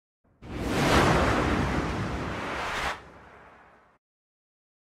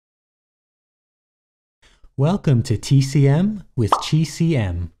Welcome to TCM with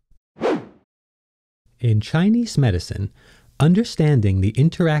QiCM. In Chinese medicine, understanding the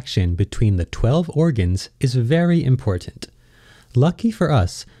interaction between the 12 organs is very important. Lucky for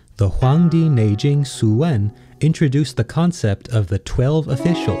us, the Huangdi Neijing Su Wen introduced the concept of the 12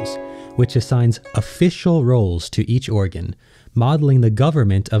 officials, which assigns official roles to each organ, modeling the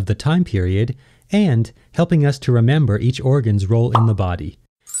government of the time period and helping us to remember each organ's role in the body.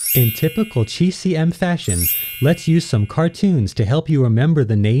 In typical QiCM fashion, let's use some cartoons to help you remember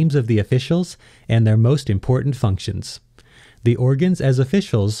the names of the officials and their most important functions. The organs as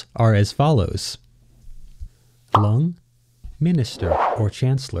officials are as follows. Lung, minister or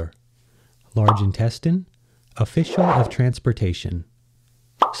chancellor. Large intestine, official of transportation.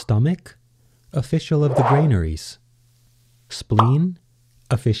 Stomach, official of the granaries. Spleen,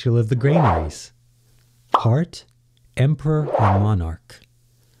 official of the granaries. Heart, emperor or monarch.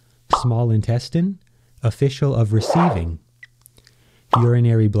 Small intestine, official of receiving.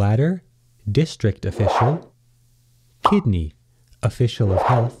 Urinary bladder, district official. Kidney, official of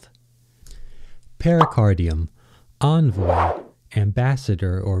health. Pericardium, envoy,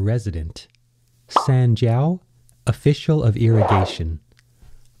 ambassador or resident. Sanjiao, official of irrigation.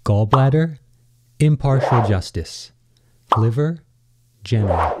 Gallbladder, impartial justice. Liver,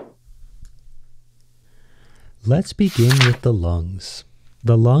 general. Let's begin with the lungs.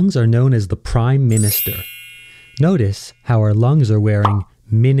 The lungs are known as the prime minister. Notice how our lungs are wearing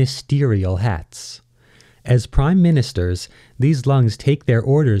ministerial hats. As prime ministers, these lungs take their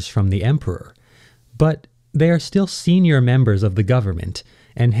orders from the emperor, but they are still senior members of the government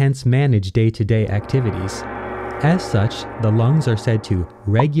and hence manage day-to-day activities. As such, the lungs are said to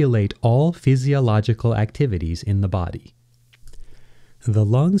regulate all physiological activities in the body. The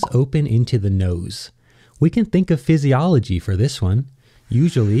lungs open into the nose. We can think of physiology for this one.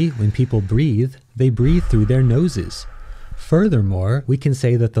 Usually, when people breathe, they breathe through their noses. Furthermore, we can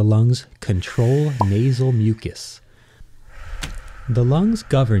say that the lungs control nasal mucus. The lungs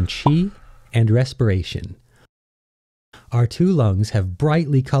govern qi and respiration. Our two lungs have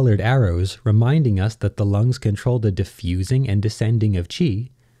brightly colored arrows reminding us that the lungs control the diffusing and descending of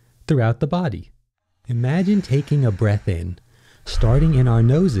qi throughout the body. Imagine taking a breath in. Starting in our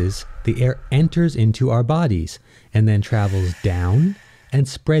noses, the air enters into our bodies and then travels down and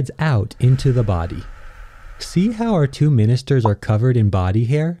spreads out into the body. See how our two ministers are covered in body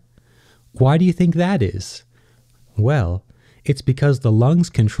hair? Why do you think that is? Well, it's because the lungs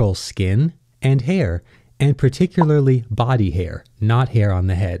control skin and hair, and particularly body hair, not hair on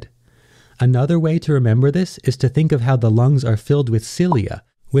the head. Another way to remember this is to think of how the lungs are filled with cilia,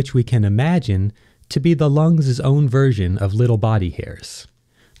 which we can imagine to be the lungs' own version of little body hairs.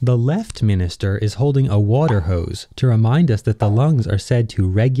 The left minister is holding a water hose to remind us that the lungs are said to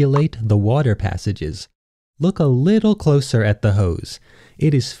regulate the water passages. Look a little closer at the hose.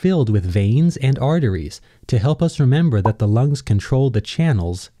 It is filled with veins and arteries to help us remember that the lungs control the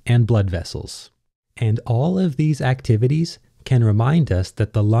channels and blood vessels. And all of these activities can remind us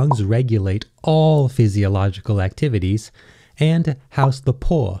that the lungs regulate all physiological activities and house the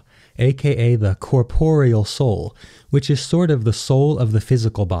po, aka the corporeal soul, which is sort of the soul of the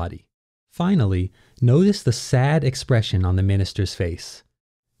physical body. Finally, notice the sad expression on the minister's face.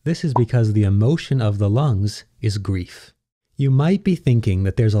 This is because the emotion of the lungs is grief. You might be thinking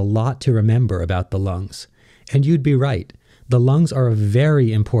that there's a lot to remember about the lungs, and you'd be right. The lungs are a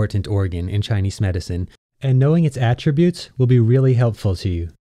very important organ in Chinese medicine, and knowing its attributes will be really helpful to you.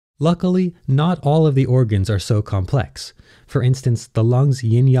 Luckily, not all of the organs are so complex. For instance, the lungs'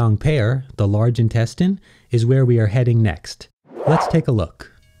 yin-yang pair, the large intestine, is where we are heading next. Let's take a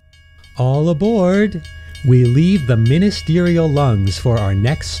look. All aboard! We leave the ministerial lungs for our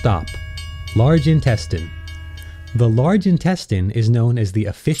next stop, large intestine. The large intestine is known as the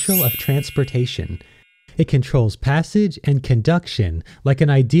official of transportation. It controls passage and conduction like an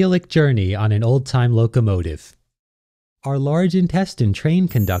idyllic journey on an old-time locomotive. Our large intestine train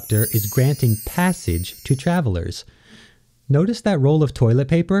conductor is granting passage to travelers. Notice that roll of toilet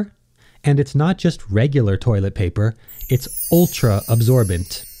paper? And it's not just regular toilet paper, it's ultra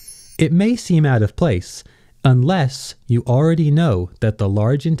absorbent. It may seem out of place, unless you already know that the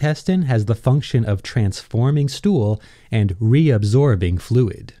large intestine has the function of transforming stool and reabsorbing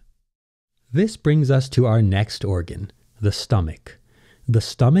fluid. This brings us to our next organ, the stomach. The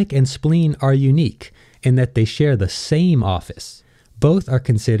stomach and spleen are unique in that they share the same office. Both are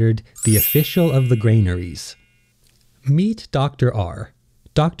considered the official of the granaries. Meet Dr. R.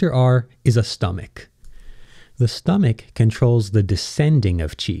 Dr. R is a stomach. The stomach controls the descending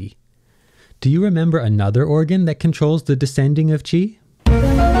of qi. Do you remember another organ that controls the descending of qi?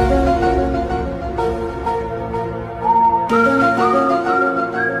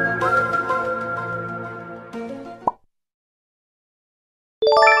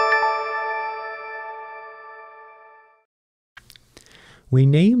 We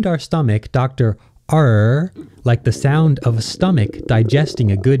named our stomach Dr. R, like the sound of a stomach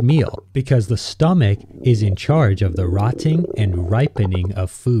digesting a good meal, because the stomach is in charge of the rotting and ripening of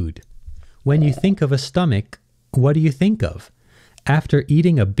food. When you think of a stomach, what do you think of? After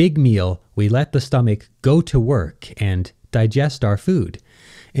eating a big meal, we let the stomach go to work and digest our food.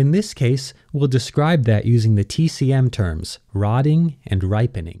 In this case, we'll describe that using the TCM terms, rotting and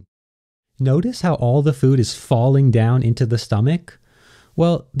ripening. Notice how all the food is falling down into the stomach?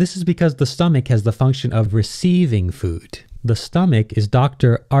 Well, this is because the stomach has the function of receiving food. The stomach is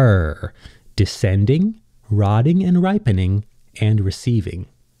Dr. R, descending, rotting and ripening, and receiving.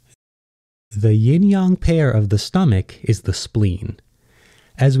 The yin-yang pair of the stomach is the spleen.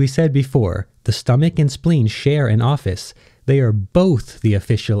 As we said before, the stomach and spleen share an office. They are both the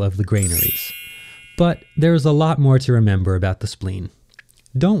official of the granaries. But there is a lot more to remember about the spleen.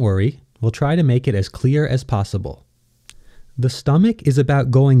 Don't worry, we'll try to make it as clear as possible. The stomach is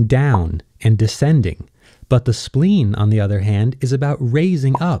about going down and descending, but the spleen, on the other hand, is about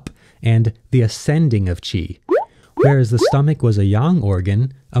raising up and the ascending of qi. Whereas the stomach was a yang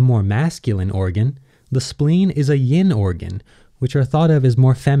organ, a more masculine organ, the spleen is a yin organ, which are thought of as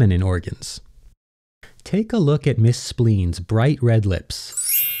more feminine organs. Take a look at Miss Spleen's bright red lips.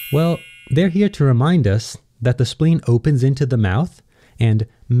 Well, they're here to remind us that the spleen opens into the mouth and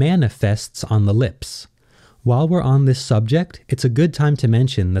manifests on the lips. While we're on this subject, it's a good time to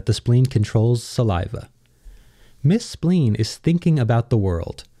mention that the spleen controls saliva. Miss Spleen is thinking about the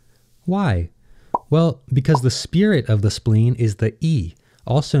world. Why? Well, because the spirit of the spleen is the I,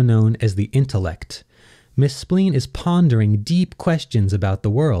 also known as the intellect. Miss Spleen is pondering deep questions about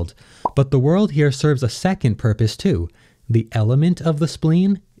the world, but the world here serves a second purpose too. The element of the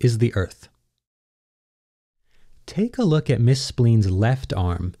spleen is the earth. Take a look at Miss Spleen's left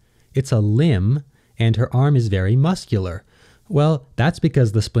arm. It's a limb, and her arm is very muscular. Well, that's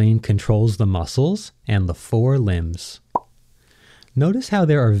because the spleen controls the muscles and the 4 limbs. Notice how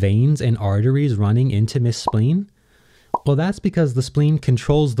there are veins and arteries running into Miss Spleen? Well, that's because the spleen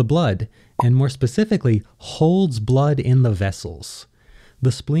controls the blood, and more specifically, holds blood in the vessels.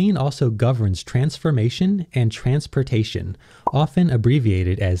 The spleen also governs transformation and transportation, often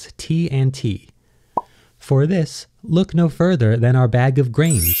abbreviated as T&T. For this, look no further than our bag of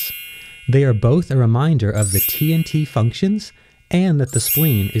grains. They are both a reminder of the T&T functions and that the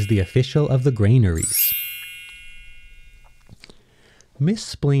spleen is the official of the granaries. Miss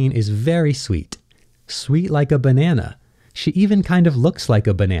Spleen is very sweet. Sweet like a banana. She even kind of looks like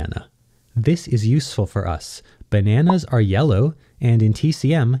a banana. This is useful for us. Bananas are yellow, and in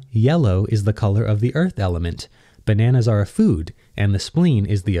TCM, yellow is the color of the earth element. Bananas are a food, and the spleen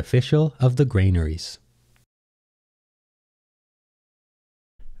is the official of the granaries.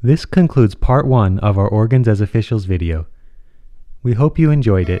 This concludes part 1 of our Organs as Officials video. We hope you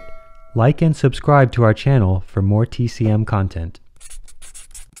enjoyed it. Like and subscribe to our channel for more TCM content.